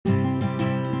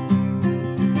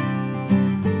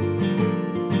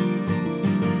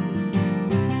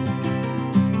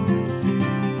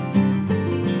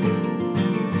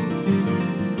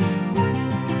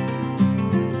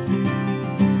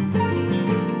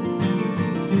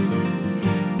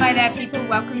Hi there, people.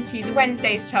 Welcome to the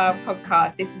Wednesday's Child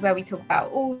podcast. This is where we talk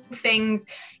about all things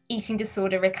eating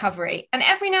disorder recovery. And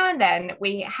every now and then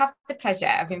we have the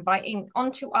pleasure of inviting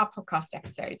onto our podcast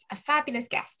episodes a fabulous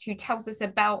guest who tells us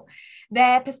about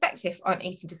their perspective on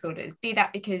eating disorders, be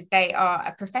that because they are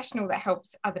a professional that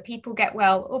helps other people get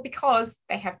well or because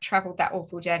they have traveled that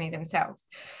awful journey themselves.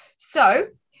 So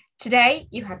today,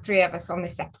 you have three of us on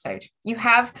this episode. You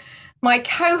have my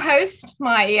co-host,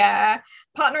 my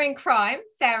partner in crime,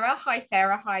 Sarah. Hi,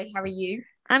 Sarah. Hi, how are you?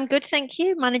 I'm good, thank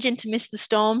you. Managing to miss the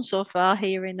storm so far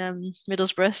here in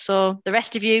Middlesbrough. So the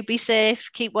rest of you, be safe,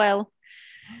 keep well.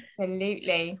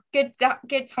 Absolutely. Good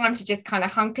time to just kind of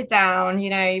hunker down,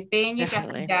 be in your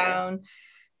dressing gown,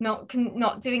 not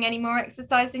doing any more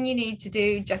exercise than you need to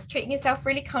do, just treating yourself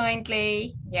really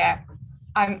kindly. Yeah.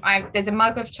 There's a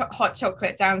mug of hot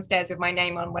chocolate downstairs with my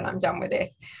name on when I'm done with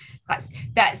this.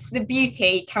 That's the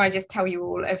beauty, can I just tell you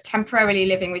all, of temporarily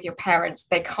living with your parents.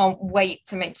 They can't wait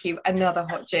to make you another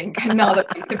hot drink, another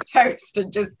piece of toast,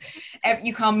 and just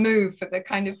you can't move for the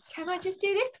kind of, can I just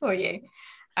do this for you?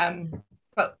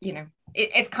 But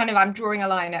it's kind of, I'm drawing a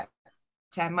line at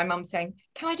my mum saying,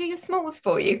 can I do your smalls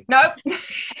for you? No.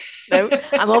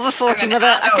 I'm over 40,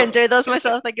 mother. I can do those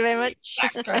myself, thank you very much.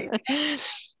 That's right.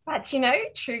 But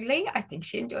truly, I think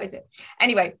she enjoys it.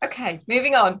 Anyway, okay,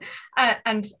 moving on.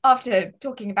 And after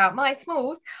talking about my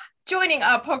smalls, joining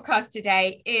our podcast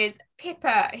today is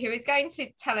Pippa, who is going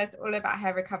to tell us all about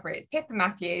her recovery. It's Pippa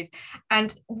Matthews.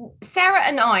 And Sarah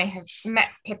and I have met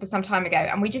Pippa some time ago,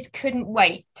 and we just couldn't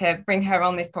wait to bring her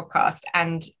on this podcast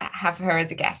and have her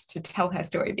as a guest to tell her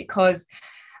story, because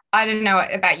I don't know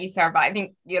about you, Sarah, but I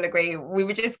think you'll agree, we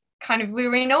were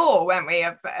in awe, weren't we,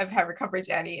 of her recovery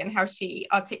journey and how she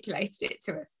articulated it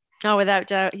to us. Oh, without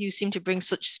doubt. You seem to bring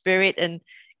such spirit and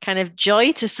kind of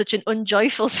joy to such an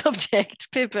unjoyful subject,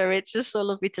 Pippa. It's just so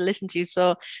lovely to listen to.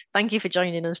 So thank you for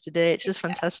joining us today. It's just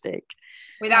fantastic.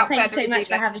 Thanks so much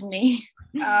for having me.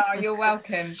 Oh, you're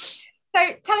welcome. So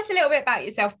tell us a little bit about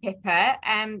yourself, Pippa.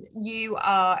 You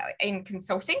are in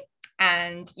consulting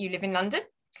and you live in London.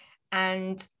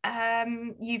 And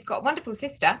you've got a wonderful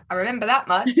sister. I remember that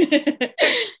much.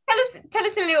 Tell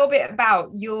us a little bit about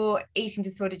your eating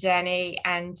disorder journey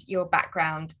and your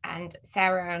background. And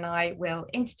Sarah and I will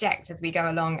interject as we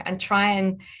go along and try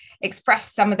and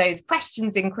express some of those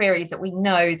questions and queries that we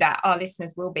know that our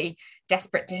listeners will be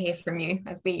desperate to hear from you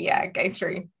as we go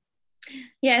through.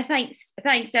 Yeah, thanks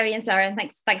Zoe and Sarah, and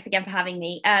thanks again for having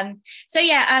me. I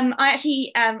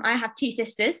have two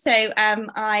sisters, so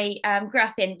I grew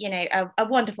up in a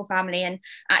wonderful family, and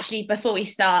actually before we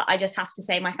start, I just have to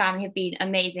say my family have been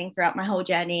amazing throughout my whole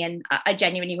journey, and I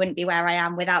genuinely wouldn't be where I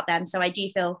am without them. So I do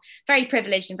feel very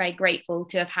privileged and very grateful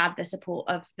to have had the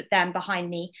support of them behind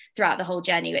me throughout the whole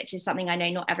journey, which is something I know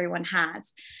not everyone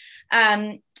has.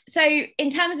 So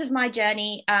in terms of my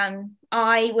journey, I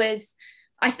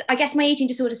guess my eating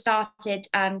disorder started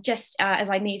just as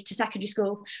I moved to secondary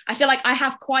school. I feel like I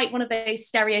have quite one of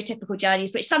those stereotypical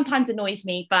journeys, which sometimes annoys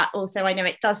me, but also I know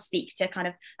it does speak to kind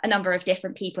of a number of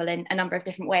different people in a number of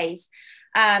different ways.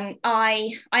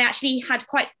 I actually had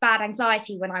quite bad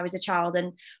anxiety when I was a child,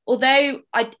 and although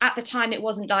at the time it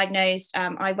wasn't diagnosed,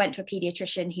 I went to a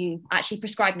paediatrician who actually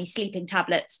prescribed me sleeping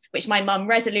tablets, which my mum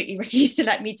resolutely refused to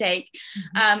let me take.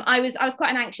 I was quite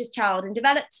an anxious child and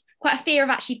developed quite a fear of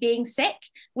actually being sick,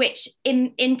 which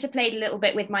interplayed a little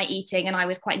bit with my eating, and I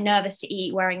was quite nervous to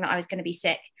eat, worrying that I was going to be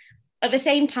sick. At the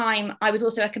same time, I was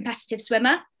also a competitive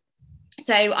swimmer.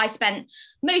 So I spent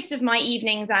most of my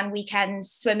evenings and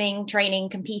weekends swimming, training,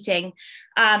 competing.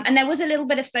 And there was a little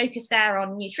bit of focus there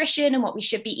on nutrition and what we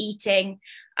should be eating.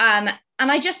 And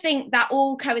I just think that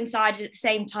all coincided at the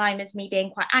same time as me being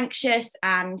quite anxious,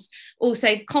 and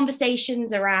also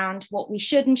conversations around what we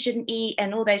should and shouldn't eat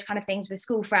and all those kind of things with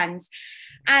school friends.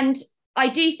 And I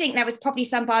do think there was probably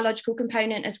some biological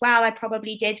component as well. I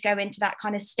probably did go into that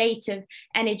kind of state of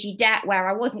energy debt where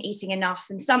I wasn't eating enough,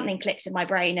 and something clicked in my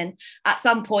brain. And at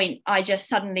some point, I just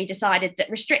suddenly decided that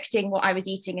restricting what I was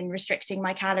eating and restricting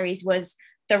my calories was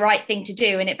the right thing to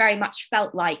do. And it very much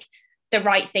felt like the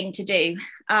right thing to do.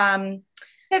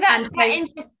 So that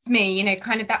interests me,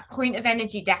 kind of that point of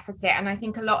energy deficit. And I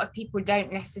think a lot of people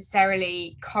don't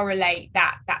necessarily correlate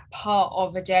that part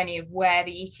of a journey of where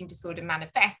the eating disorder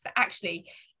manifests. Actually,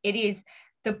 it is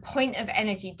the point of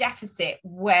energy deficit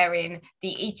wherein the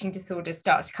eating disorder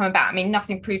starts to come about. I mean,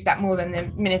 nothing proves that more than the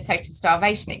Minnesota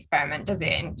starvation experiment, does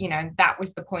it? And, that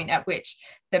was the point at which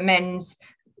the men's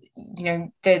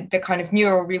the kind of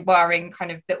neural rewiring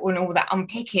and all that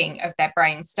unpicking of their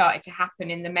brains started to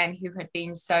happen in the men who had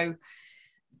been so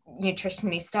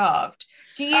nutritionally starved.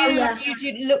 Do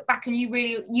you look back and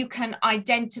you can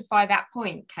identify that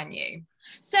point, can you?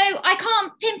 So I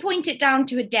can't pinpoint it down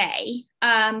to a day,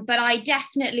 but I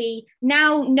definitely,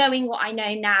 now knowing what I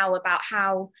know now about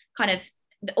how kind of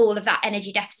all of that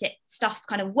energy deficit stuff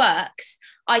kind of works,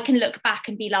 I can look back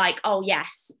and be like, oh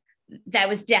yes, there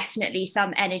was definitely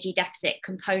some energy deficit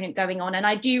component going on. And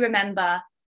I do remember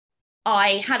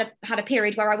I had a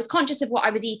period where I was conscious of what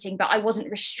I was eating, but I wasn't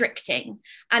restricting.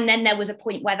 And then there was a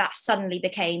point where that suddenly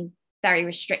became very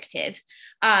restrictive.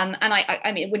 And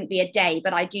I mean, it wouldn't be a day,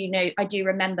 but I do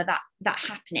remember that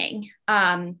happening.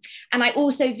 And I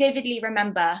also vividly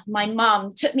remember my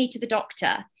mum took me to the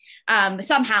doctor,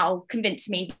 somehow convinced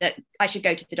me that I should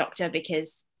go to the doctor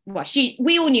because, well,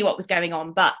 we all knew what was going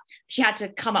on, but she had to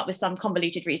come up with some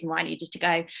convoluted reason why I needed to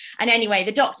go. And anyway,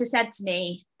 the doctor said to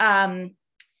me,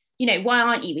 why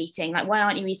aren't you eating? Like, why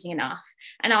aren't you eating enough?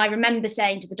 And I remember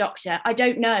saying to the doctor, I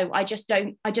don't know. I just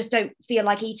don't feel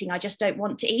like eating. I just don't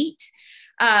want to eat.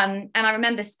 And I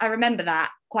remember that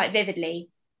quite vividly.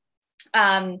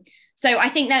 So I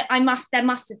think that there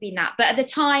must have been that. But at the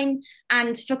time,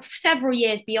 and for several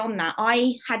years beyond that,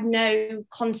 I had no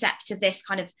concept of this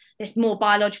more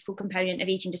biological component of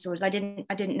eating disorders. I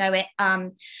didn't know it.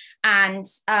 It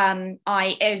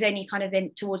was only kind of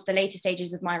towards the later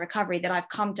stages of my recovery that I've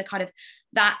come to kind of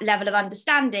that level of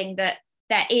understanding that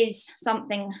there is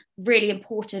something really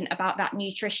important about that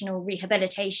nutritional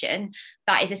rehabilitation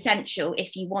that is essential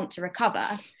if you want to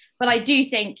recover. But I do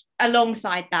think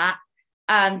alongside that,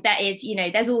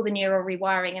 there's all the neural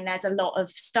rewiring, and there's a lot of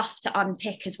stuff to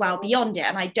unpick as well beyond it.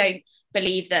 And I don't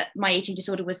believe that my eating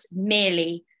disorder was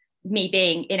merely me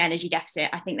being in energy deficit.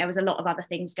 I think there was a lot of other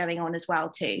things going on as well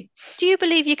too. Do you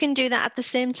believe you can do that at the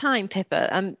same time,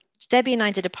 Pippa? Debbie and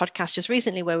I did a podcast just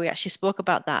recently where we actually spoke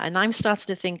about that, and I'm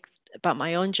starting to think about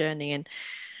my own journey,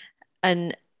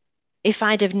 and if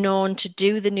I'd have known to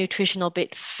do the nutritional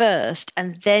bit first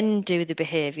and then do the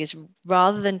behaviors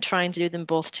rather than trying to do them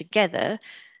both together,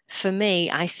 for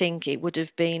me, I think it would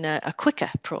have been a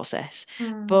quicker process.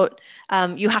 But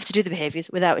you have to do the behaviors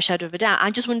without a shadow of a doubt.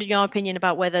 I just wondered your opinion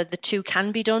about whether the two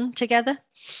can be done together.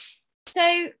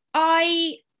 So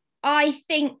I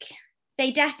think they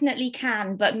definitely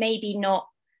can, but maybe not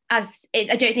I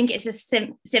don't think it's as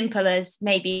simple as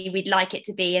maybe we'd like it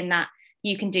to be, in that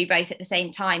you can do both at the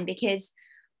same time. Because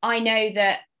I know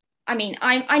that,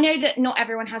 I know that not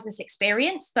everyone has this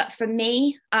experience, but for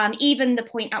me, even the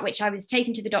point at which I was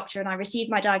taken to the doctor and I received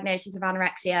my diagnosis of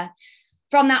anorexia,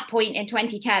 from that point in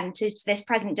 2010 to this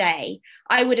present day,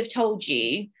 I would have told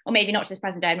you, or maybe not to this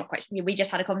present day, I'm not quite sure, we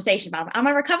just had a conversation about, am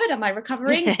I recovered? Am I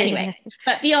recovering? Anyway,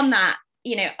 but beyond that,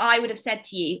 I would have said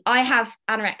to you, I have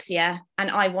anorexia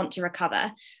and I want to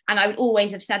recover. And I would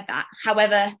always have said that.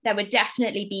 However, there would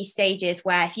definitely be stages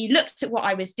where if you looked at what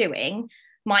I was doing,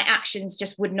 my actions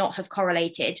just would not have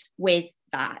correlated with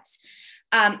that.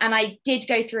 And I did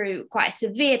go through quite a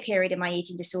severe period in my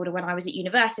eating disorder when I was at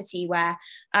university, where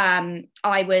I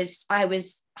was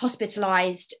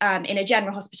hospitalised in a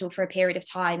general hospital for a period of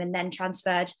time, and then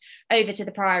transferred over to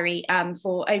the Priory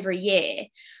for over a year.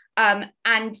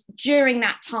 And during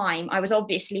that time, I was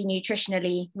obviously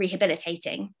nutritionally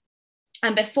rehabilitating.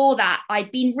 And before that,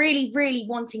 I'd been really, really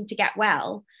wanting to get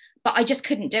well, but I just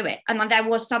couldn't do it. And there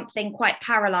was something quite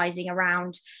paralyzing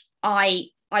around, I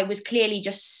was clearly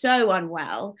just so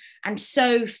unwell and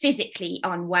so physically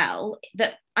unwell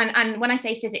that, and when I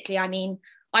say physically, I mean,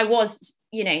 I was,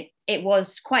 it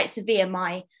was quite severe,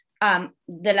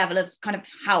 the level of kind of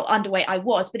how underweight I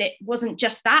was, but it wasn't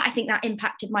just that. I think that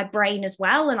impacted my brain as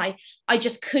well. And I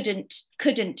just couldn't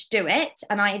do it.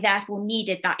 And I therefore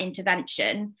needed that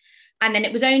intervention. And then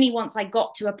it was only once I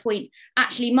got to a point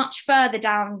actually much further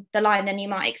down the line than you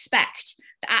might expect,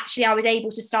 that actually I was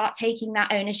able to start taking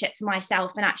that ownership for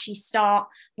myself and actually start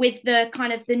with the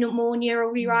kind of the more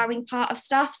neural rewiring part of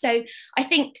stuff. So I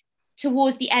think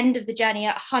towards the end of the journey,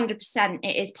 100%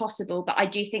 it is possible. But I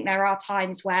do think there are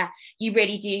times where you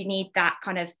really do need that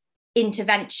kind of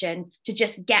intervention to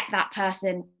just get that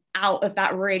person out of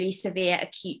that really severe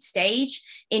acute stage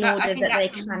in order that they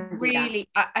can really,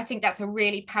 I think that's a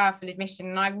really powerful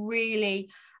admission. And I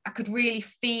could really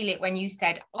feel it when you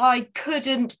said, I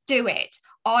couldn't do it.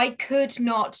 I could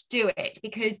not do it,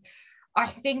 because I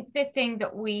think the thing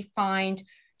that we find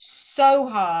so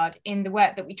hard in the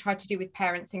work that we try to do with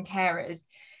parents and carers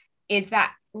is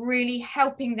that really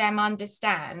helping them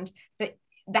understand that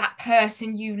that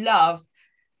person you love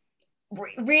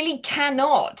really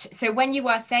cannot. So when you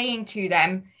are saying to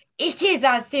them, it is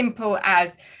as simple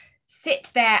as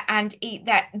sit there and eat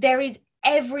that, there is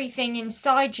everything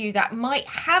inside you that might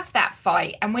have that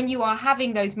fight. And when you are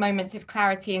having those moments of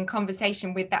clarity and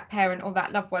conversation with that parent or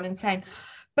that loved one and saying,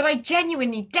 but I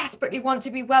genuinely desperately want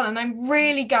to be well and I'm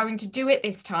really going to do it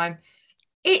this time,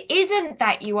 it isn't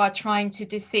that you are trying to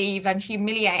deceive and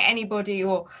humiliate anybody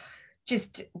or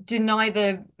just deny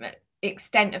the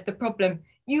extent of the problem.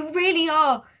 You really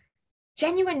are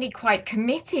genuinely quite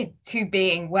committed to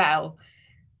being well,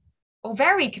 or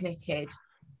very committed.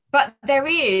 But there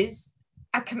is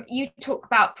you talk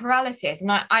about paralysis,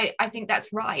 and I think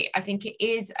that's right. I think it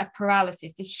is a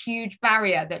paralysis, this huge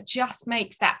barrier that just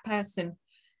makes that person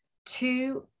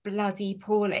too bloody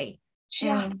poorly,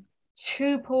 just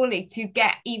too poorly to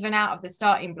get even out of the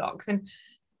starting blocks. And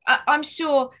I'm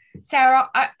sure, Sarah,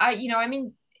 I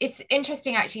mean, it's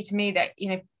interesting actually to me that,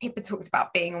 Pippa talks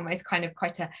about being almost kind of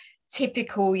quite a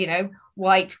typical,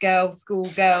 white girl, school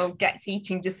girl, gets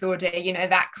eating disorder,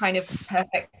 that kind of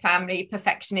perfect family,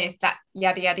 perfectionist, that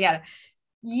yada, yada, yada.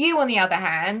 You, on the other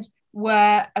hand,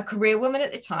 were a career woman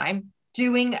at the time,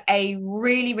 doing a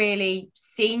really, really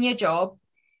senior job.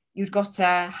 You'd got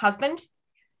a husband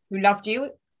who loved you.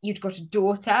 You'd got a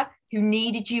daughter who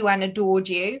needed you and adored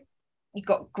you. You've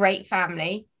got great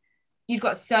family. You've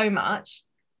got so much.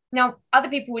 Now, other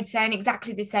people would say in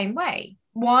exactly the same way,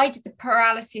 why did the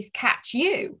paralysis catch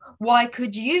you? Why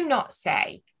could you not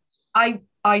say, I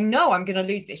know I'm going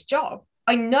to lose this job.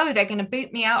 I know they're going to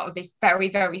boot me out of this very,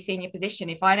 very senior position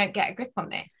if I don't get a grip on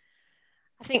this.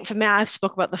 I think for me, I've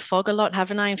spoke about the fog a lot,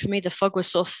 haven't I? And for me, the fog was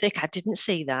so thick, I didn't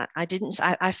see that.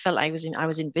 I felt I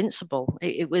was invincible.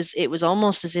 It was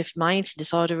almost as if my eating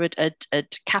disorder had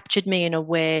captured me in a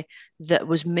way that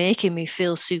was making me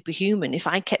feel superhuman. If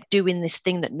I kept doing this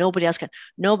thing that nobody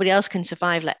else can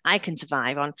survive, like I can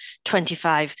survive on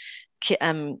 25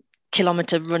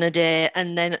 kilometer run a day,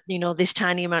 and then this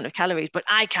tiny amount of calories, but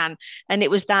I can. And it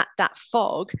was that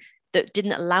fog that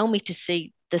didn't allow me to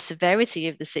see the severity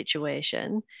of the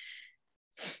situation,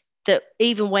 that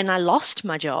even when I lost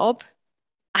my job,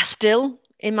 I still,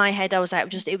 in my head, I was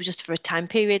like, it was just for a time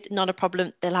period, not a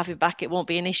problem. They'll have it back. It won't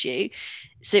be an issue.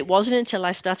 So it wasn't until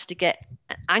I started to get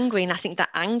angry. And I think that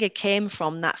anger came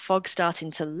from that fog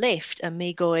starting to lift and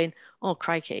me going, oh,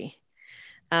 crikey.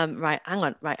 Hang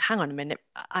on a minute.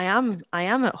 I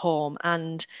am at home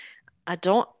and I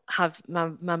don't have my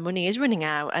money is running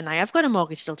out and I have got a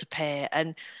mortgage still to pay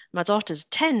and my daughter's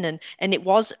 10 and it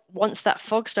was once that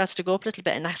fog started to go up a little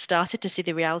bit and I started to see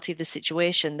the reality of the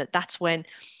situation, that's when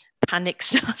panic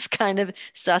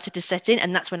started to set in,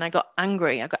 and that's when I got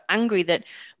angry that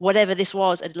whatever this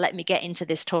was had let me get into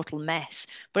this total mess.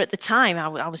 But at the time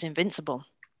I was invincible.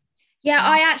 Yeah,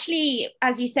 I actually,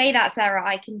 as you say that, Sarah,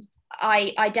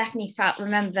 I definitely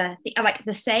remember like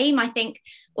the same. I think,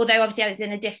 although obviously I was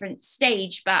in a different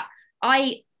stage, but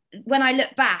when I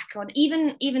look back on,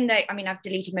 even though, I mean, I've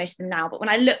deleted most of them now, but when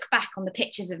I look back on the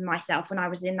pictures of myself when I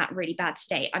was in that really bad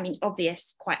state, I mean, it's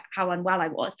obvious quite how unwell I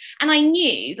was. And I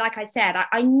knew, like I said,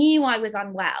 I knew I was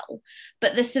unwell,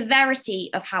 but the severity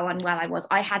of how unwell I was,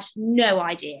 I had no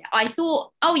idea. I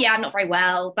thought, oh yeah, I'm not very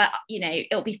well, but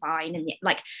it'll be fine.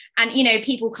 And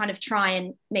people kind of try,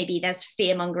 and maybe there's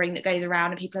fear mongering that goes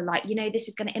around and people are like, this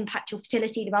is going to impact your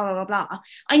fertility, blah, blah, blah, blah.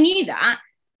 I knew that.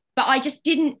 But I just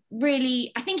didn't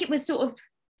really, I think it was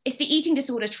it's the eating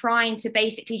disorder trying to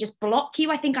basically just block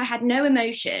you. I think I had no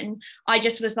emotion. I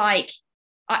just was like,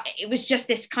 it was just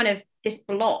this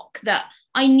block that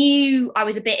I knew I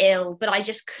was a bit ill, but I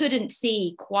just couldn't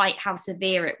see quite how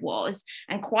severe it was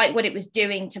and quite what it was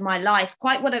doing to my life,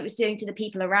 quite what it was doing to the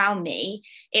people around me.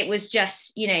 It was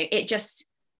just,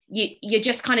 you're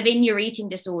just kind of in your eating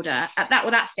disorder. At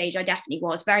that stage, I definitely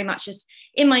was very much just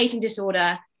in my eating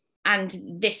disorder. And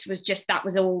that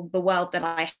was all the world that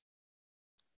I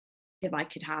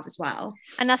could have as well.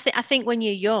 And I think when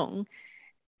you're young,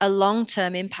 a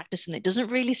long-term impact of something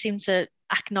doesn't really seem to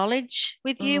acknowledge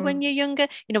with you when you're younger.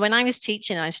 When I was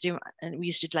teaching, we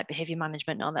used to do like behavior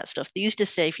management and all that stuff. They used to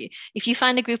say, if you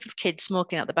find a group of kids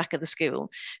smoking at the back of the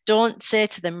school, don't say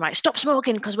to them, right, stop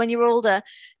smoking, because when you're older,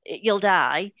 you'll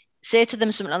die. Say to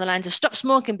them something on the lines of stop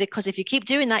smoking, because if you keep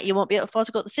doing that, you won't be able to afford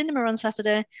to go to the cinema on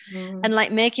Saturday. And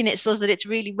like making it so that it's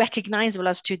really recognizable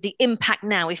as to the impact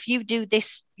now. If you do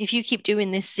this, if you keep doing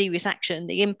this serious action,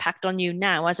 the impact on you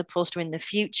now as opposed to in the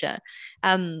future.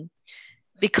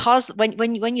 Because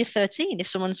when you're 13, if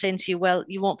someone's saying to you, well,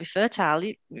 you won't be fertile,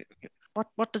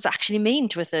 what does it actually mean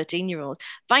to a 13-year-old?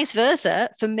 Vice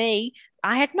versa, for me,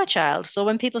 I had my child. So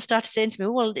when people started saying to me,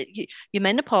 well, your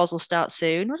menopause will start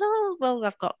soon, I was like, oh, well,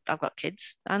 I've got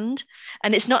kids. And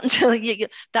it's not until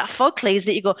that fog clears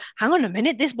that you go, hang on a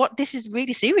minute, this is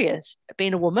really serious.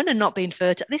 Being a woman and not being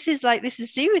fertile. This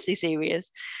is seriously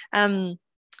serious.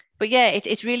 But But yeah,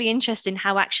 it's really interesting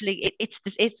how actually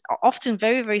it's often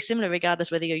very, very similar, regardless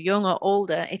whether you're young or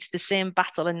older. It's the same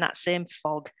battle and that same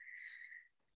fog.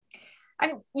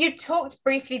 And you talked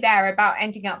briefly there about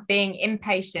ending up being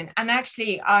inpatient, and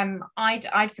actually,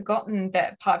 I'd forgotten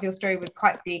that part of your story was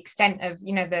quite the extent of,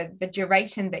 you know, the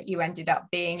duration that you ended up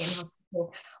being in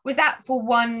hospital. Was that for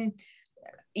one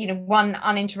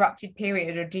uninterrupted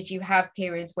period, or did you have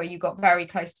periods where you got very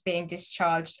close to being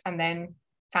discharged and then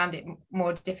found it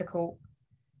more difficult?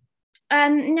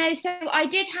 No, so I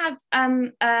did have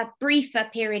a briefer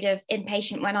period of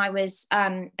inpatient when I was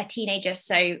a teenager.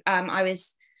 So I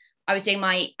was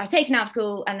taken out of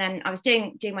school, and then I was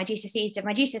doing my GCSEs, did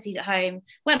my GCSEs at home,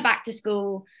 went back to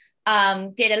school,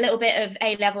 did a little bit of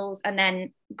A levels, and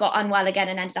then got unwell again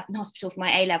and ended up in hospital for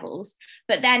my A levels.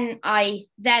 But then I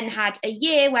had a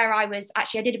year where I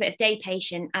did a bit of day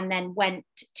patient and then went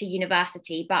to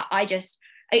university. But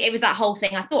it was that whole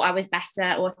thing. I thought I was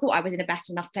better, or I thought I was in a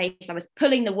better enough place. I was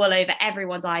pulling the wool over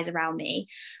everyone's eyes around me,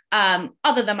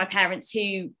 other than my parents,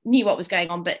 who knew what was going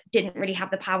on, but didn't really have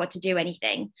the power to do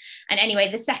anything. And anyway,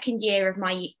 the second year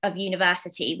of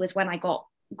university was when I got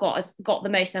the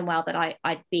most unwell that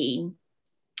I'd been.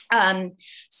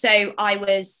 So I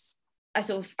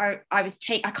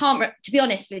can't, to be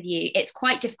honest with you, it's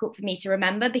quite difficult for me to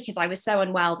remember, because I was so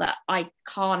unwell that I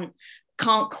can't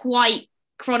quite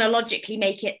chronologically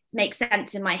make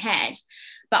sense in my head.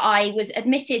 But I was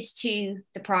admitted to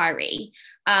the Priory,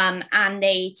 and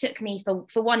they took me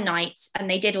for one night, and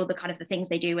they did all the kind of the things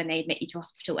they do when they admit you to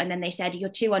hospital. And then they said,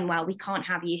 "You're too unwell, we can't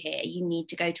have you here, you need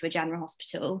to go to a general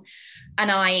hospital."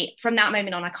 And from that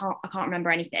moment on, I can't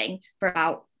remember anything for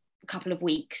about a couple of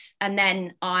weeks. And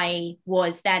then I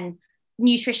was then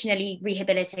nutritionally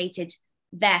rehabilitated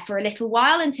there for a little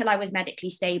while until I was medically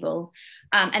stable,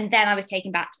 and then I was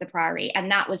taken back to the Priory, and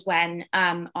that was when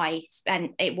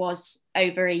it was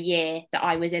over a year that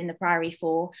I was in the Priory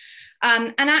for,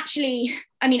 and actually,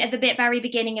 I mean, at the very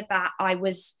beginning of that,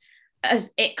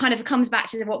 it kind of comes back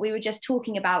to what we were just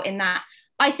talking about, in that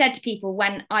I said to people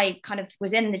when I kind of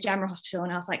was in the general hospital,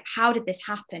 and I was like, how did this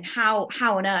happen? How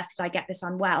on earth did I get this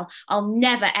unwell? I'll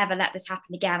never, ever let this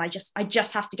happen again. I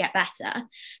just have to get better.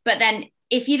 But then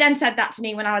if you then said that to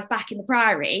me when I was back in the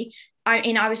Priory,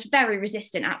 I was very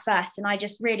resistant at first. And I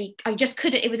just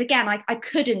couldn't, it was, again, I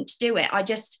couldn't do it. I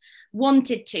just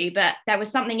wanted to, but there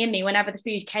was something in me, whenever the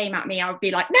food came at me, I would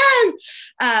be like, no.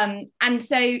 And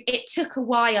so it took a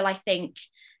while, I think.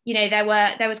 You know,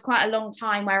 there was quite a long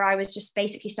time where I was just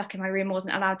basically stuck in my room,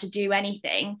 wasn't allowed to do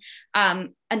anything,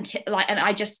 until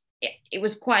it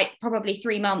was quite probably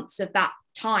 3 months of that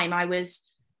time I was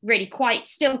really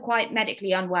still quite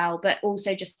medically unwell, but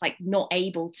also just like not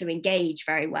able to engage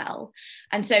very well.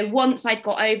 And so once I'd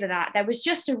got over that, there was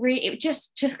it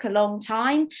just took a long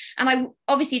time. And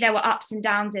obviously there were ups and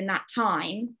downs in that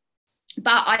time.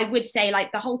 But I would say,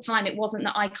 like, the whole time, it wasn't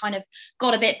that I kind of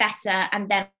got a bit better and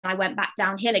then I went back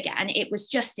downhill again. It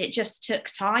just took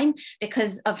time,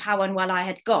 because of how unwell I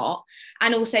had got.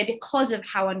 And also because of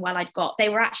how unwell I'd got, they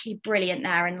were actually brilliant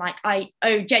there. And like, I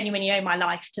genuinely owe my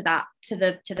life to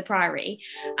the Priory.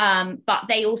 But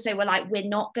they also were like, we're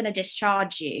not going to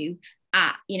discharge you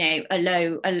at, you know,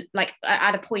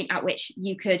 at a point at which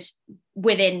you could,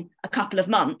 within a couple of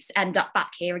months, end up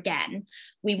back here again.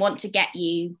 We want to get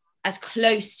you as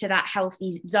close to that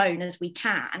healthy zone as we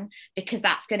can, because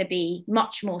that's going to be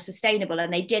much more sustainable.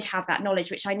 And they did have that knowledge,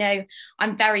 which I know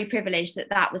I'm very privileged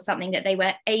that was something that they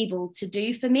were able to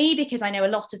do for me, because I know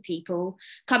a lot of people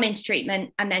come into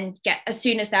treatment and then as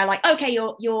soon as they're like, okay,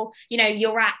 you're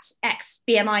at X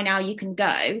BMI now, you can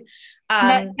go.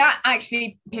 That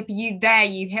actually, Pippa,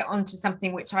 you hit onto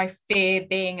something which I fear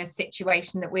being a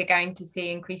situation that we're going to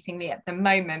see increasingly at the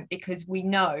moment, because we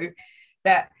know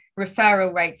that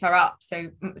referral rates are up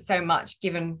so much,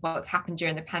 given what's happened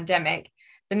during the pandemic.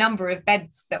 The number of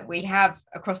beds that we have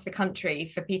across the country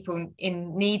for people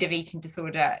in need of eating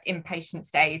disorder inpatient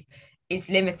stays is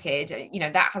limited. You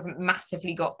know, that hasn't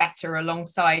massively got better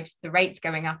alongside the rates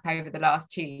going up over the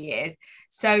last 2 years.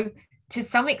 So to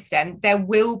some extent, there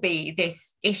will be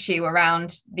this issue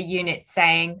around the unit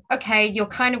saying, okay, you're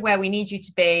kind of where we need you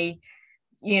to be,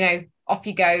 you know, off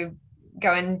you go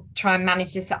and try and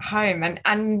manage this at home.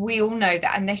 And we all know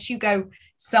that unless you go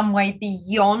some way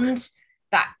beyond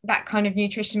that kind of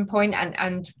nutrition point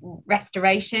and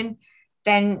restoration,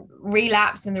 then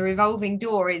relapse and the revolving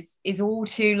door is all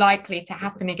too likely to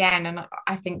happen again. And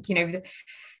I think, you know,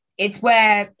 it's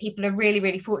where people are really,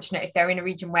 really fortunate if they're in a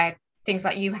region where things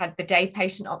like you had the day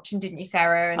patient option, didn't you,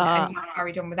 Sarah? And you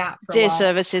carried on with that for a while. Day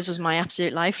services was my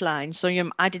absolute lifeline. So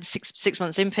I did six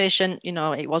months inpatient, you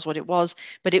know, it was what it was,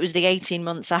 but it was the 18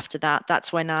 months after that.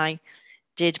 That's when I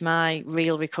did my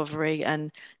real recovery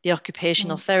and the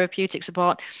occupational therapeutic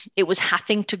support. It was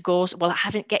having to go,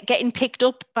 getting picked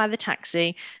up by the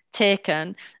taxi,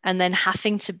 taken, and then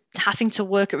having to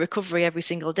work at recovery every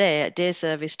single day at day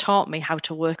service taught me how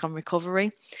to work on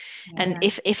recovery. And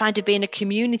if I'd have been a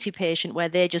community patient where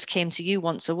they just came to you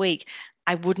once a week,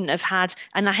 I wouldn't have had,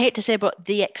 and I hate to say, but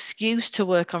the excuse to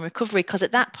work on recovery, because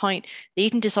at that point, the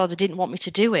eating disorder didn't want me to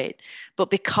do it.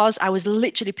 But because I was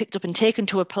literally picked up and taken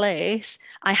to a place,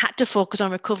 I had to focus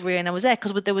on recovery, and I was there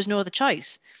because there was no other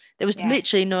choice. There was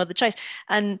literally no other choice.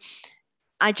 And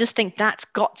I just think that's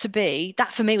got to be,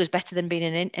 that for me was better than being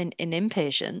in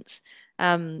inpatients.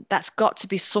 That's got to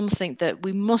be something that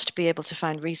we must be able to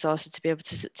find resources to be able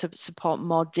to support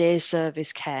more day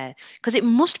service care, because it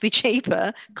must be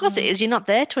cheaper. Because it is, you're not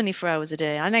there 24 hours a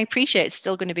day. And I appreciate it's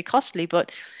still going to be costly,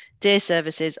 but day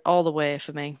services all the way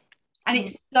for me. And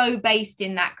it's so based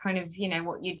in that kind of,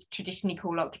 what you traditionally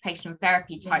call occupational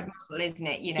therapy type model, isn't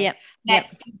it?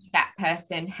 Let's teach that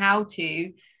person how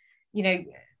to,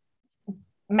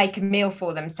 make a meal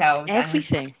for themselves,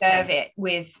 everything, and serve it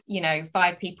with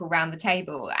 5 people around the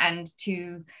table, and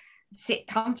to sit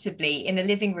comfortably in a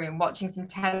living room watching some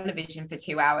television for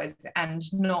 2 hours and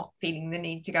not feeling the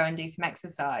need to go and do some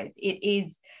exercise. It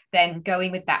is then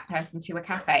going with that person to a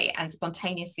cafe and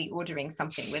spontaneously ordering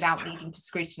something without needing to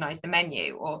scrutinize the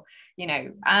menu, or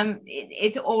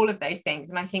it's all of those things.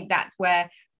 And I think that's where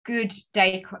good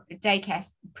daycare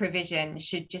provision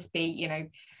should just be,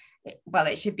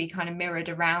 it should be kind of mirrored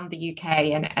around the UK,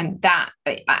 and that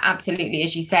absolutely,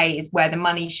 as you say, is where the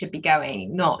money should be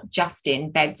going, not just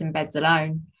in beds and beds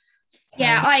alone. So.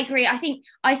 Yeah, I agree. I think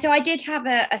I did have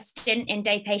a stint in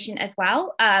day patient as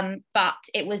well, but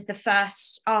it was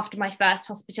after my first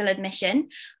hospital admission,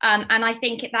 and I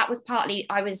think that was partly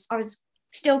I was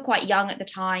still quite young at the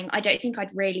time. I don't think I'd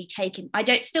really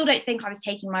still don't think I was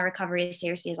taking my recovery as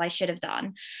seriously as I should have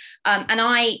done, and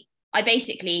I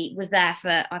basically was there for,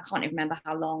 I can't even remember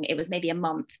how long, it was maybe a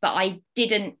month, but I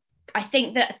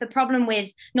think that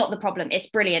it's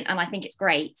brilliant and I think it's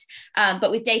great.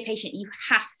 But with day patient, you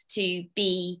have to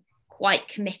be quite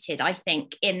committed, I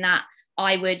think, in that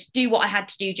I would do what I had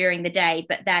to do during the day,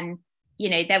 but then,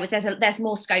 there's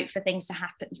more scope for things to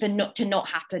happen, not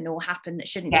happen or happen that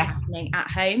shouldn't be happening at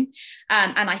home.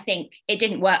 And I think it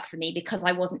didn't work for me because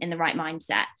I wasn't in the right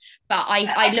mindset. But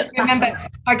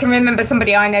I can remember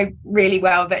somebody I know really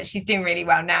well, that she's doing really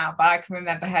well now, but I can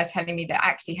remember her telling me that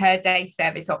actually her day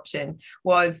service option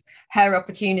was her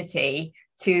opportunity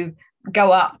to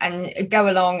go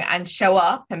along and show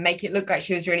up and make it look like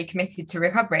she was really committed to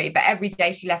recovery. But every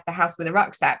day she left the house with a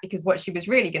rucksack, because what she was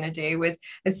really going to do was,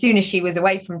 as soon as she was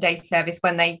away from day service,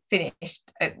 when they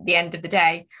finished at the end of the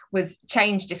day, was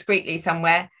change discreetly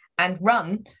somewhere and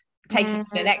run, taking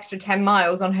an extra 10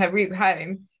 miles on her route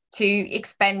home to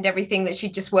expend everything that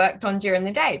she'd just worked on during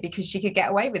the day, because she could get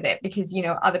away with it, because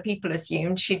other people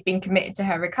assumed she'd been committed to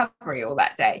her recovery all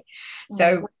that day.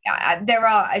 So there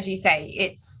are, as you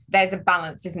say, there's a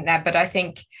balance, isn't there? But I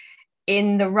think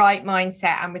in the right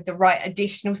mindset and with the right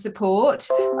additional support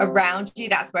around you,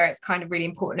 that's where it's kind of really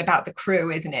important about the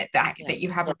crew, isn't it, that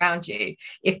you have around you.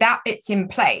 If that bit's in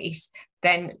place,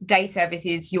 then day service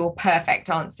is your perfect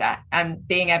answer, and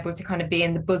being able to kind of be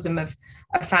in the bosom of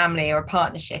a family or a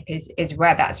partnership is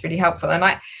where that's really helpful. And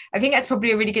I think that's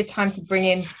probably a really good time to bring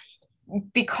in,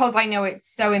 because I know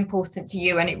it's so important to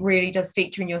you and it really does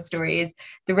feature in your story, is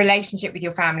the relationship with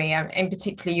your family, and in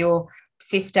particular your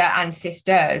sister and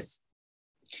sisters.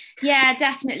 Yeah,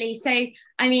 definitely. So,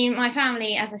 I mean, my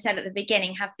family, as I said at the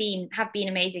beginning, have been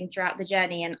amazing throughout the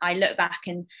journey. And I look back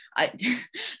and I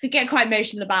could get quite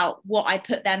emotional about what I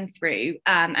put them through,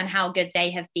 and how good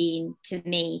they have been to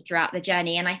me throughout the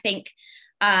journey. And I think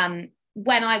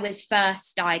when I was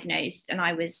first diagnosed and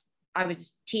I was a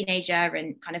teenager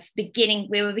and kind of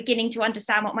we were beginning to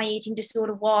understand what my eating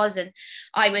disorder was. And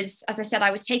I was, as I said,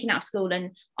 I was taken out of school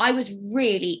and I was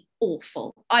really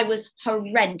awful. I was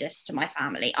horrendous to my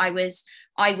family. I was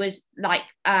like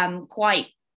quite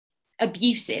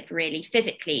abusive, really,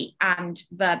 physically and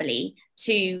verbally,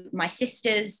 to my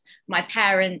sisters, my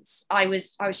parents. I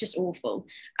was just awful.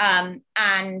 I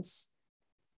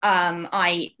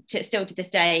still to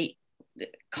this day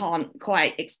can't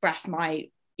quite express my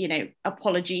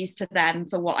apologies to them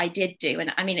for what I did do.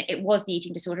 And I mean, it was the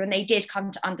eating disorder, and they did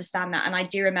come to understand that. And I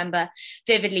do remember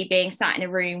vividly being sat in a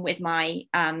room with my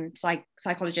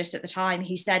psychologist at the time,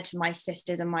 who said to my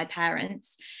sisters and my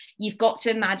parents, "You've got to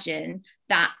imagine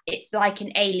that it's like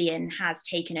an alien has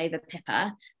taken over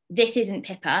Pippa. This isn't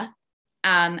Pippa,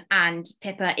 and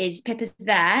Pippa's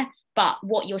there, but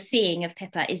what you're seeing of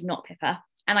Pippa is not Pippa."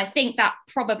 And I think that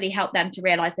probably helped them to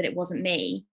realize that it wasn't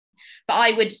me. But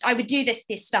I would do this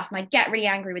stuff and I'd get really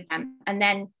angry with them, and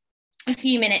then a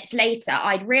few minutes later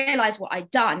I'd realize what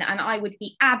I'd done, and I would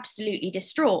be absolutely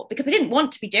distraught because I didn't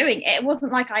want to be doing it. It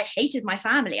wasn't like I hated my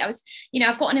family. I was,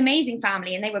 I've got an amazing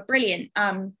family and they were brilliant.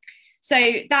 So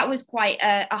that was quite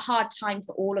a hard time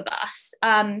for all of us.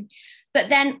 But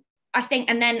then I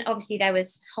think, and then obviously there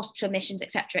was hospital admissions,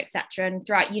 et cetera, and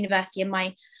throughout university, and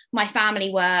my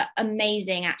family were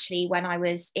amazing actually when I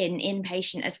was in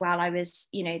inpatient as well. I was,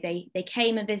 they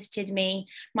came and visited me.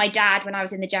 My dad, when I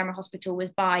was in the general hospital,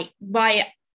 was by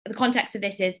the context of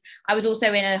this is I was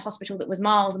also in a hospital that was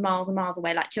miles and miles and miles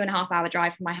away, like 2.5 hour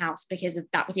drive from my house, because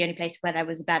that was the only place where there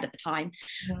was a bed at the time.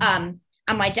 Wow.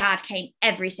 And my dad came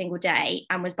every single day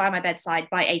and was by my bedside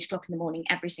by 8 o'clock in the morning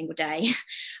every single day.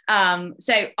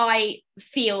 So I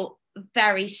feel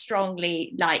very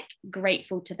strongly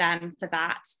grateful to them for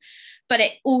that. But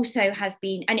it also has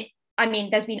been,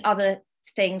 there's been other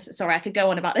things, sorry, I could go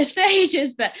on about this for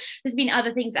ages, but there's been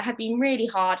other things that have been really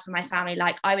hard for my family.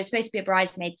 Like I was supposed to be a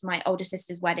bridesmaid to my older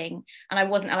sister's wedding, and I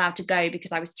wasn't allowed to go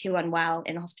because I was too unwell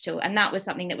in the hospital. And that was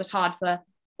something that was hard for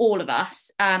all of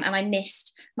us, and I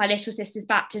missed my little sister's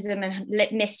baptism and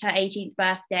missed her 18th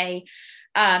birthday.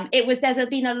 There's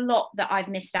been a lot that I've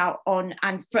missed out on,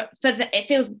 and it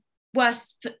feels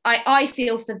worse. I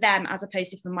feel for them as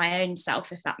opposed to for my own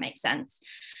self, if that makes sense.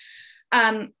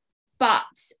 But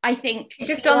I think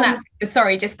just on that,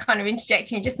 sorry, just kind of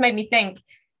interjecting, it just made me think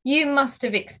you must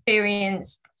have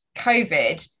experienced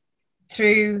COVID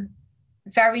through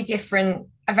a very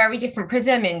different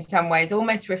prism in some ways,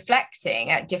 almost reflecting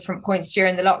at different points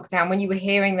during the lockdown when you were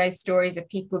hearing those stories of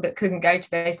people that couldn't go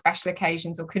to those special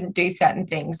occasions or couldn't do certain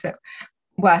things that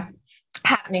were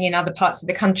happening in other parts of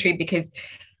the country because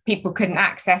people couldn't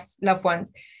access loved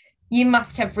ones. You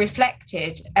must have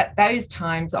reflected at those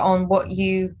times on what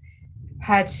you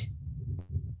had,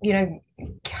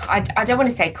 I don't want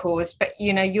to say caused, but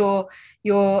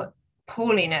your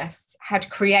poorliness had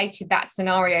created that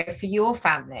scenario for your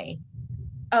family.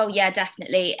 Oh yeah,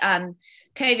 definitely.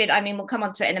 COVID, we'll come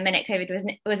on to it in a minute.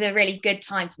 COVID was a really good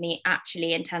time for me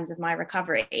actually in terms of my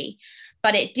recovery,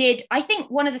 but it did, I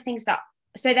think one of the things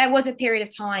so there was a period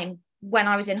of time when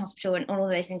I was in hospital and all of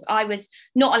those things, I was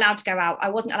not allowed to go out. I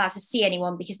wasn't allowed to see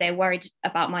anyone because they were worried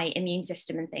about my immune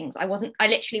system and things. I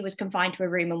literally was confined to a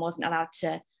room and wasn't allowed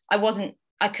to, I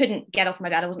couldn't get off my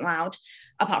bed. I wasn't allowed,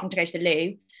 apart from to go to the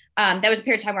loo. There was a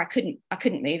period of time where I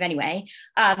couldn't move anyway.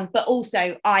 But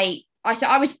also I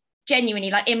was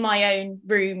genuinely in my own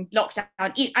room, locked down,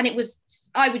 and it was,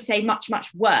 I would say, much,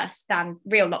 much worse than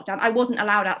real lockdown. I wasn't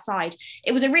allowed outside.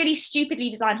 It was a really stupidly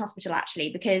designed hospital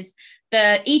actually, because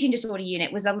the eating disorder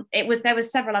unit there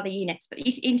was several other units, but the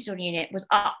eating disorder unit was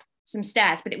up some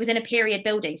stairs, but it was in a period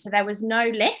building, so there was no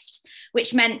lift,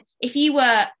 which meant if you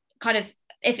were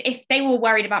if they were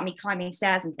worried about me climbing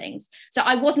stairs and things, so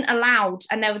I wasn't allowed,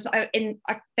 and there was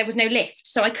no lift,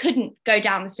 so I couldn't go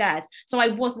down the stairs, so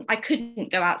I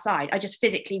couldn't go outside. I just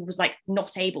physically was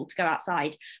not able to go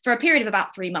outside for a period of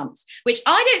about 3 months, which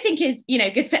I don't think is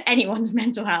good for anyone's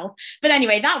mental health. But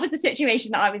anyway, that was the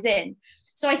situation that I was in.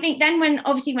 So I think then when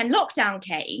lockdown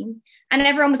came and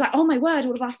everyone was like, oh my word,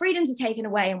 all of our freedoms are taken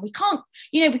away and we can't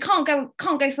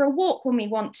go for a walk when we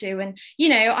want to, and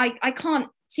I can't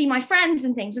see my friends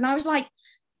and things. And I was like,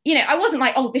 I wasn't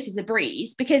like, oh, this is a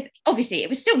breeze, because obviously it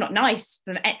was still not nice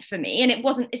for me, and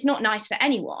it's not nice for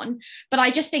anyone. But I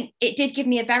just think it did give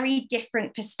me a very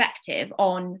different perspective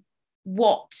on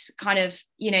what kind of,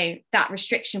 that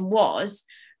restriction was.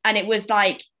 And it was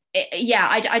like,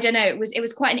 I don't know, it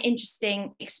was quite an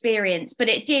interesting experience, but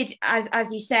it did,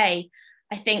 as you say,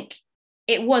 I think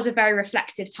it was a very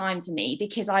reflective time for me,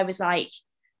 because I was like,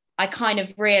 I kind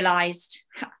of realized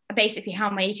basically how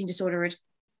my eating disorder had,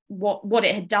 what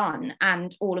it had done,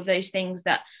 and all of those things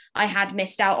that I had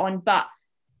missed out on. But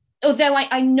although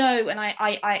I know and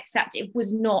I accept it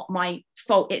was not my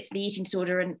fault, it's the eating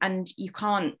disorder, and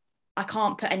I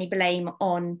can't put any blame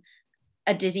on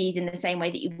a disease in the same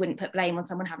way that you wouldn't put blame on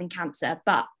someone having cancer.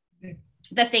 But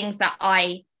the things that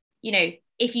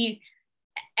if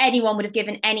anyone would have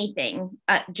given anything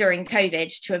during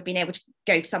COVID to have been able to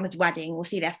go to someone's wedding or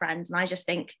see their friends, and I just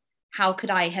think, how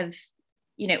could I have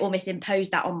almost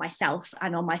imposed that on myself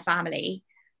and on my family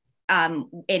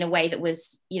in a way that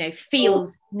was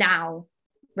feels now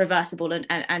reversible,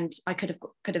 and I could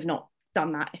have not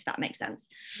done that, if that makes sense.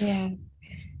 Yeah.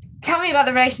 Tell me about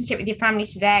the relationship with your family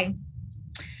today.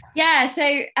 Yeah,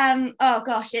 so oh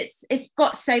gosh, it's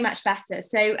got so much better.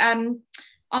 So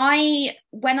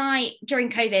during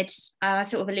COVID, I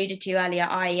sort of alluded to earlier,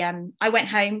 I went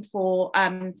home for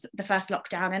the first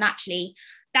lockdown, and actually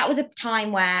that was a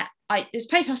time where it was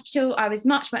post-hospital, I was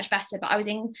much, much better, but I was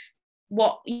in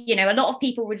what, you know, a lot of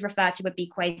people would refer to would be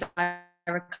quasi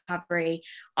recovery.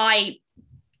 I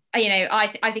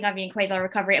think I've been in quasi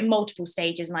recovery at multiple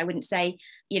stages, and I wouldn't say,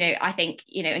 you know, I think,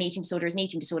 you know, an eating disorder is an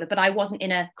eating disorder, but I wasn't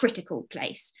in a critical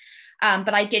place.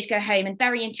 But I did go home and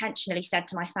very intentionally said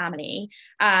to my family,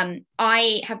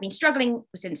 I have been struggling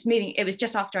since moving. It was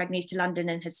just after I'd moved to London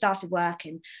and had started work.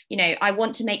 And, you know, I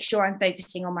want to make sure I'm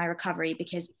focusing on my recovery,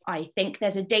 because I think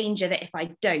there's a danger that if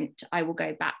I don't, I will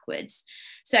go backwards.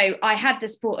 So I had the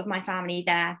support of my family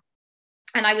there.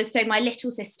 And my little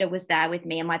sister was there with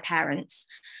me and my parents.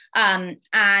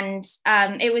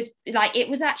 It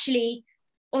was actually,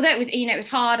 although it was, you know, it was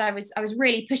hard, I was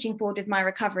really pushing forward with my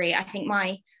recovery. I think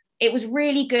it was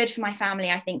really good for my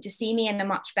family, I think, to see me in a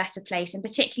much better place, and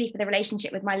particularly for the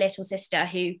relationship with my little sister,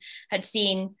 who had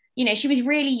seen, you know, she was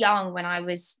really young when I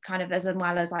was kind of as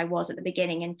unwell as I was at the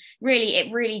beginning. And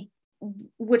it really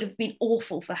would have been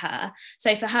awful for her.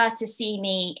 So for her to see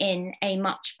me in a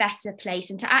much better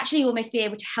place and to actually almost be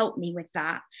able to help me with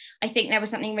that, I think there was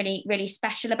something really, really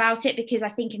special about it, because I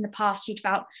think in the past she'd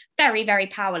felt very, very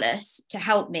powerless to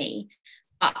help me,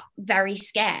 but very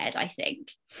scared, I think.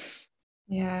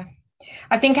 Yeah.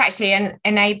 I think actually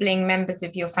enabling members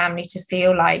of your family to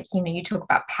feel like, you know, you talk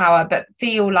about power, but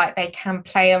feel like they can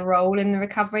play a role in the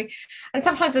recovery. And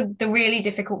sometimes the really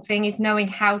difficult thing is knowing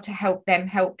how to help them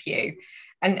help you,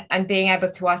 and being able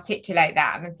to articulate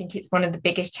that. And I think it's one of the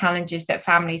biggest challenges that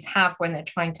families have when they're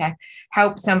trying to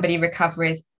help somebody recover,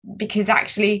 is because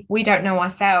actually we don't know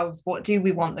ourselves. What do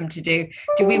we want them to do?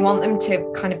 Do we want them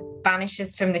to kind of banish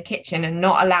us from the kitchen and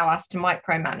not allow us to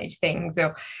micromanage things?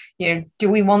 Or, you know, do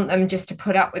we want them just to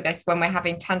put up with us when we're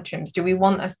having tantrums? Do we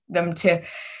want them to,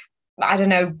 I don't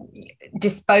know,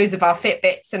 dispose of our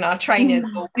Fitbits and our trainers?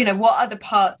 Or, you know, what other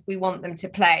parts we want them to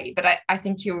play? But I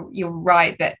think you're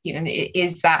right that, you know, it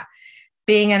is that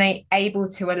being able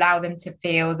to allow them to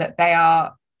feel that they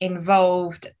are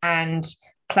involved and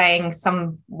playing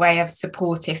some way of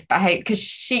supportive behavior.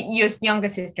 Because your younger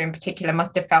sister in particular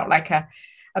must have felt like a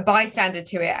bystander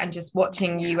to it, and just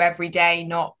watching you every day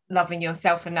not loving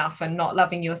yourself enough, and not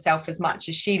loving yourself as much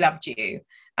as she loved you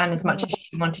and as much as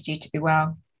she wanted you to be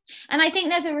well. And I think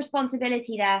there's a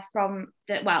responsibility there from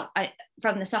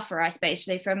the sufferer, I suppose.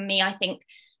 So from me, I think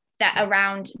that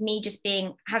around me just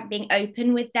being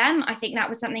open with them, I think that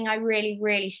was something I really,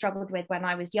 really struggled with when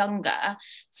I was younger.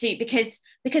 So because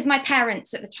my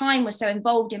parents at the time were so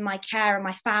involved in my care, and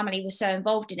my family was so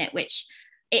involved in it, which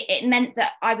it meant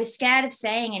that I was scared of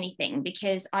saying anything,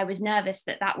 because I was nervous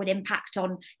that would impact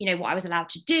on, you know, what I was allowed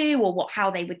to do, or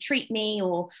how they would treat me,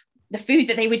 or the food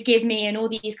that they would give me, and all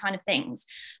these kind of things.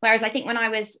 Whereas I think when I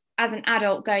was, as an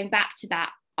adult, going back to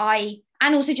that,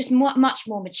 and also just much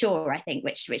more mature, I think,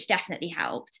 which definitely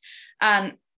helped.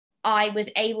 I was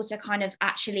able to kind of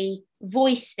actually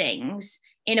voice things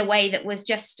in a way that was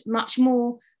just much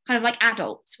more kind of like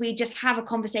adults. We just have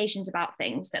conversations about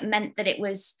things, that meant that it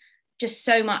was just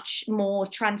so much more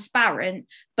transparent,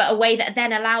 but a way that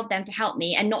then allowed them to help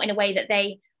me, and not in a way that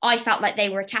I felt like they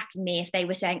were attacking me if they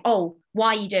were saying, "Oh,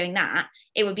 why are you doing that?"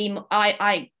 It would be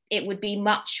it would be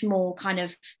much more kind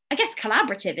of, I guess,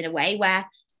 collaborative in a way, where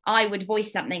I would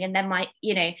voice something, and then I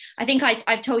think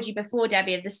I've told you before,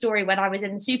 Debbie, of the story when I was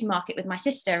in the supermarket with my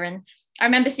sister, and I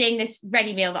remember seeing this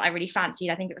ready meal that I really fancied.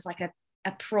 I think it was like a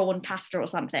prawn pasta or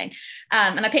something,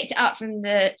 and I picked it up from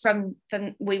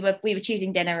we were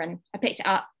choosing dinner, and I picked it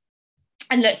up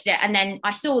and looked at it, and then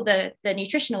I saw the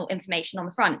nutritional information on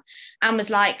the front, and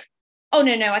was like, "Oh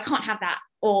no, I can't have that,"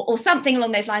 or something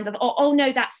along those lines of, "Oh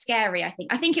no, that's scary." I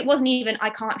think it wasn't even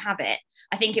 "I can't have it."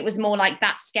 I think it was more like,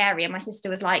 "That's scary." And my sister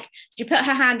was like, she put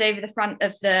her hand over the front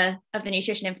of the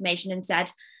nutrition information and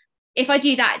said, "If I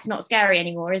do that, it's not scary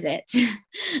anymore, is it?"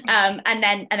 and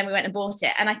then we went and bought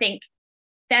it. And I think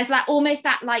there's almost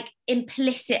that like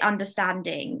implicit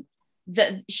understanding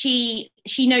that she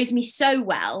knows me so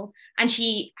well, and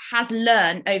she has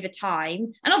learned over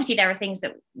time. And obviously there are things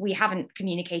that we haven't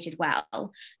communicated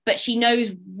well, but she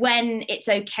knows when it's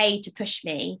okay to push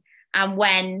me, and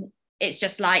when it's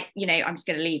just like, you know, I'm just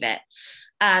going to leave it.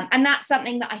 And that's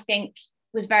something that I think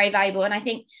was very valuable. And I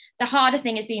think the harder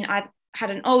thing has been, I've had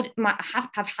an older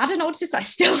sister. I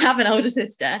still have an older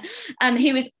sister,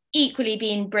 who has equally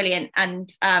been brilliant. And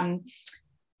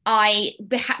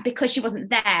because she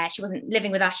wasn't there, she wasn't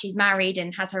living with us, she's married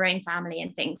and has her own family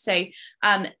and things. So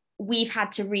we've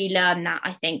had to relearn that,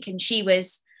 I think. And she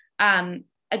was,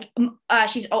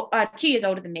 she's 2 years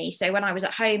older than me. So when I was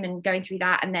at home and going through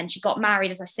that, and then she got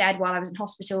married, as I said, while I was in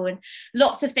hospital, and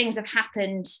lots of things have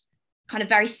happened kind of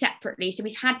very separately. So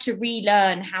we've had to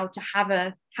relearn how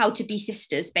to be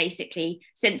sisters basically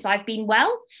since I've been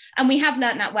well, and we have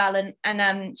learned that well.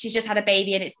 And she's just had a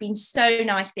baby, and it's been so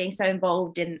nice being so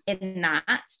involved in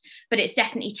that. But it's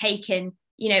definitely taken,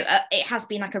 it has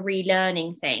been like a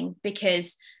relearning thing,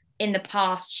 because in the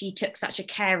past she took such a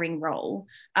caring role,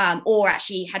 or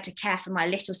actually had to care for my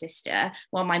little sister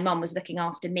while my mum was looking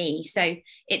after me. So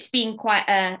it's been quite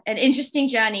an interesting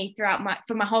journey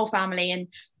for my whole family. And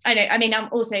I'm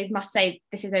also must say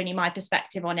this is only my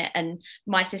perspective on it, and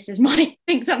my sisters might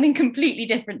think something completely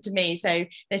different to me. So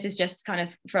this is just kind of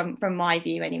from my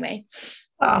view anyway.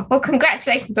 Oh, well,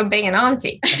 congratulations on being an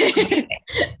auntie.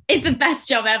 It's the best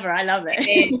job ever. I love it.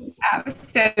 It is,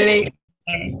 absolutely.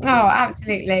 Oh,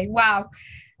 absolutely. Wow.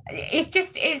 It's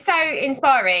so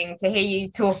inspiring to hear you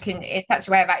talk in such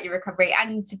a way about your recovery,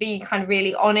 and to be kind of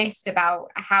really honest about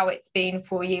how it's been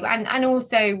for you, and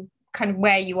also kind of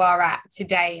where you are at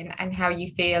today, and how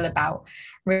you feel about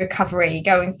recovery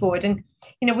going forward. And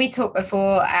we talked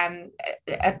before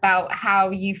about how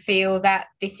you feel that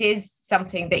this is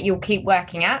something that you'll keep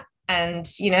working at, and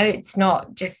it's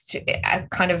not just a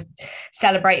kind of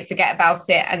celebrate, forget about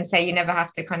it, and say you never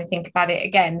have to kind of think about it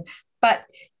again. But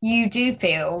you do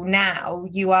feel now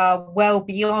you are well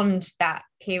beyond that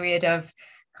period of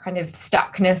kind of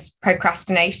stuckness,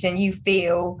 procrastination. You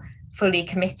feel fully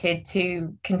committed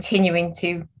to continuing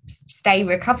to stay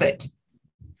recovered.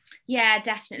 Yeah,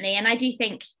 definitely. And I do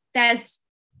think there's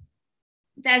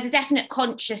a definite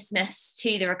consciousness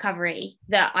to the recovery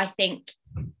that I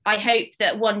hope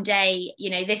that one day,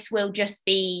 this will just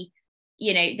be,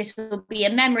 this will be a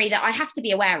memory that I have to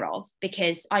be aware of,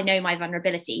 because I know my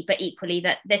vulnerability, but equally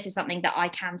that this is something that I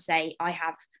can say I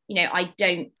have,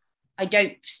 I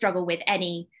don't struggle with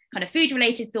any kind of food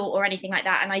related thought or anything like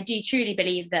that. And I do truly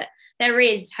believe that there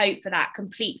is hope for that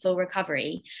complete full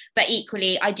recovery. But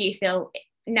equally, I do feel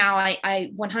now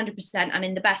I 100% am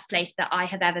in the best place that I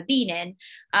have ever been in.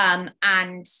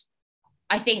 And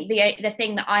I think the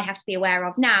thing that I have to be aware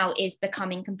of now is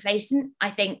becoming complacent. I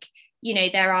think,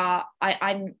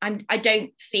 I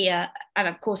don't fear, and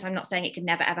of course I'm not saying it could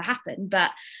never ever happen, but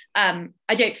I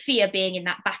don't fear being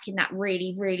back in that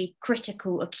really, really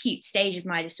critical, acute stage of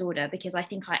my disorder, because I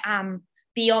think I am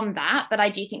beyond that. But I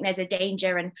do think there's a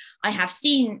danger, and I have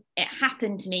seen it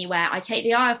happen to me where I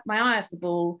take my eye off the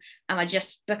ball, and I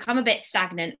just become a bit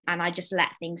stagnant, and I just let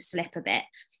things slip a bit.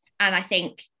 And I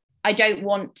think I don't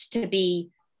want to be,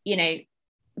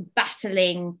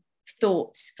 battling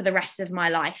thoughts for the rest of my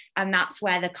life. And that's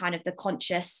where the kind of the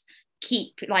conscious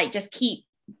keep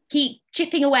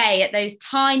chipping away at those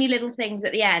tiny little things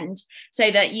at the end, so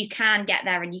that you can get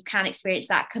there and you can experience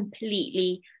that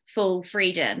completely full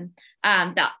freedom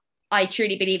that I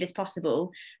truly believe is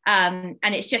possible. And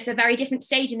it's just a very different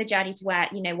stage in the journey to where,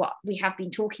 what we have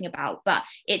been talking about, but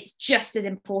it's just as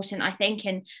important, I think.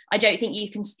 And I don't think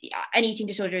an eating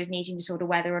disorder is an eating disorder,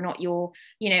 whether or not you're,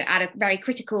 at a very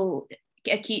critical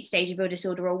acute stage of your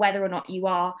disorder, or whether or not you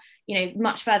are,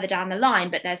 much further down the line,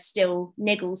 but there's still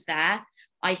niggles there.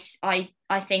 I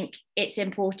think it's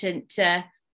important to,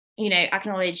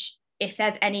 acknowledge if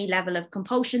there's any level of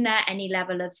compulsion there, any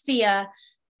level of fear.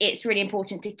 It's really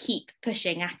important to keep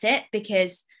pushing at it,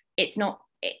 because it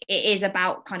is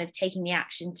about kind of taking the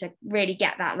action to really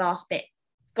get that last bit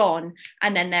gone,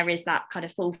 and then there is that kind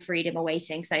of full freedom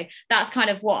awaiting. So that's kind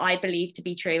of what I believe to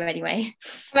be true anyway.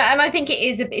 And I think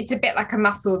it's a bit like a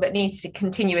muscle that needs to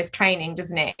continuous training,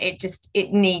 doesn't it?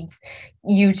 It needs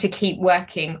you to keep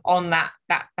working on that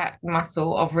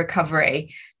muscle of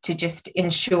recovery, to just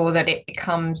ensure that it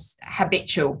becomes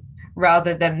habitual,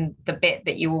 rather than the bit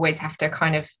that you always have to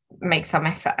kind of make some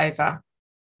effort over.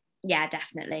 Yeah,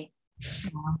 definitely.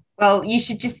 Well, you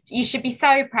should be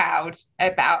so proud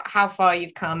about how far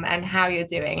you've come and how you're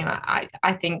doing. And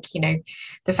I think,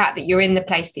 the fact that you're in the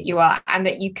place that you are, and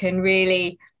that you can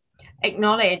really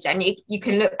acknowledge, and you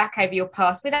can look back over your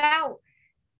past without,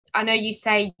 I know you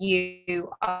say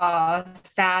you are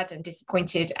sad and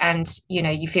disappointed, and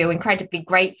you feel incredibly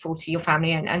grateful to your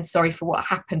family and sorry for what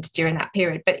happened during that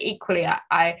period, but equally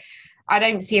I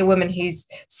don't see a woman who's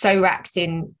so wrapped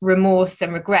in remorse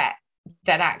and regret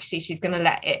that actually she's going to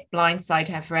let it blindside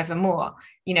her forevermore.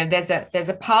 There's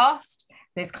a past,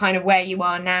 there's kind of where you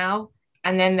are now,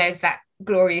 and then there's that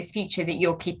glorious future that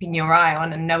you're keeping your eye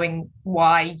on, and knowing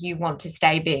why you want to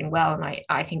stay being well. And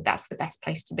I think that's the best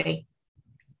place to be.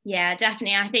 Yeah,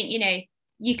 definitely. I think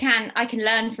I can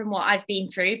learn from what I've been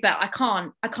through, but I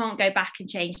can't go back and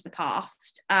change the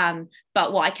past,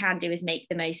 but what I can do is make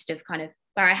the most of kind of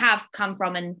where I have come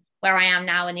from and where I am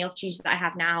now, and the opportunities that I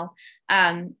have now.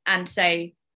 And so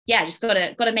just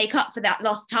gotta make up for that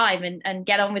lost time and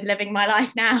get on with living my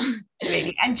life now.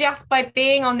 Absolutely. And just by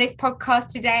being on this podcast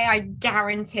today, I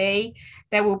guarantee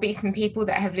there will be some people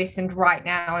that have listened right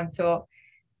now and thought,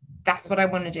 that's what I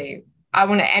want to do. I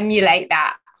want to emulate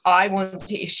that. I want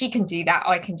to, if she can do that,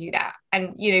 I can do that.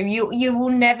 And you will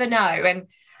never know. And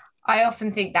I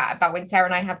often think that about when Sarah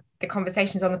and I have the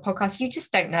conversations on the podcast, you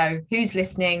just don't know who's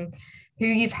listening, who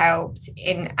you've helped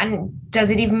in, and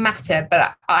does it even matter?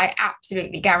 But I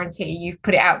absolutely guarantee you've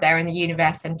put it out there in the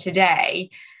universe, and today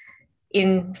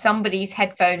in somebody's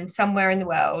headphones somewhere in the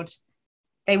world,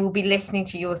 they will be listening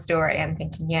to your story and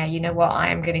thinking, yeah, you know what,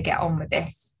 I am going to get on with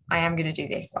this, I am going to do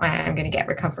this, I am going to get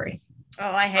recovery.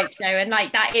 Oh, I hope so. And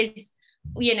like, that is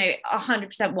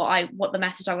 100% what the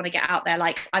message I want to get out there.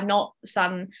 Like, I'm not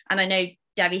some, and I know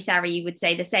Debbie, Sarah, you would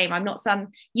say the same, I'm not some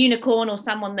unicorn or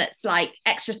someone that's like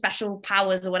extra special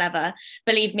powers or whatever.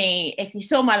 Believe me, if you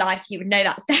saw my life, you would know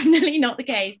that's definitely not the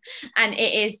case. And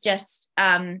it is just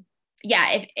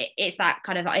if it's that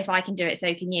kind of, if I can do it,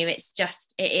 so can you. It's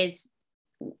just, it is,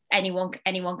 anyone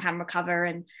can recover,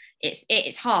 and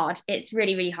it's hard, it's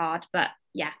really, really hard. But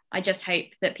yeah, I just hope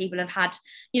that people have had,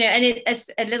 and it's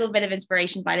a little bit of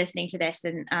inspiration by listening to this,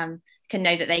 and can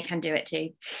know that they can do it too.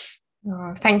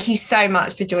 Oh, thank you so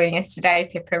much for joining us today,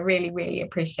 Pippa. Really, really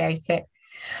appreciate it.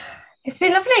 It's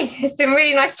been lovely. It's been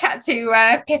really nice chat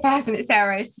to Pippa, hasn't it,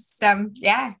 Sarah? It's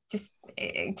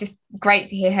just great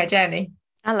to hear her journey.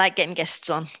 I like getting guests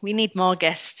on. We need more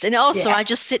guests. And also, I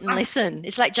just sit and listen.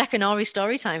 It's like Jack and Ori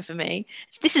story time for me.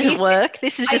 This isn't work.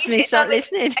 This is just me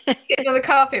listening. Sitting on the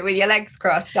carpet with your legs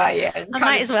crossed, are you? I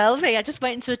might as well be. I just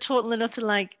went into a total and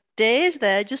utter days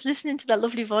there, just listening to that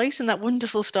lovely voice and that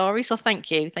wonderful story. So thank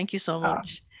you so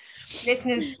much.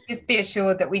 Listeners, just be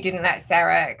assured that we didn't let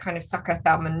Sarah kind of suck her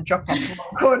thumb and drop off the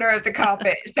corner of the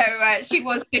carpet. So she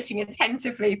was sitting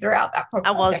attentively throughout that podcast.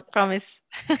 I was, promise.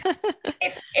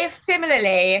 if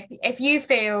similarly, if you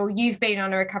feel you've been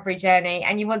on a recovery journey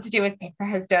and you want to do as Pippa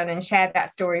has done and share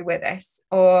that story with us,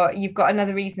 or you've got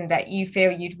another reason that you feel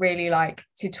you'd really like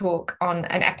to talk on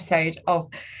an episode of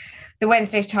the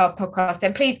Wednesday's Child podcast,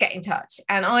 then please get in touch.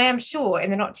 And I am sure in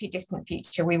the not too distant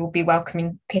future, we will be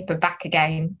welcoming Pippa back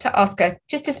again to ask her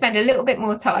just to spend a little bit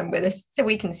more time with us so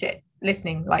we can sit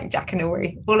listening like Jack and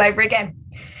Ori all over again.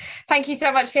 Thank you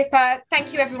so much, Pippa.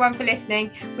 Thank you everyone for listening.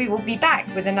 We will be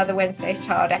back with another Wednesday's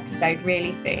Child episode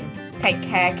really soon. Take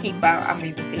care, keep well, and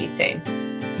we will see you soon.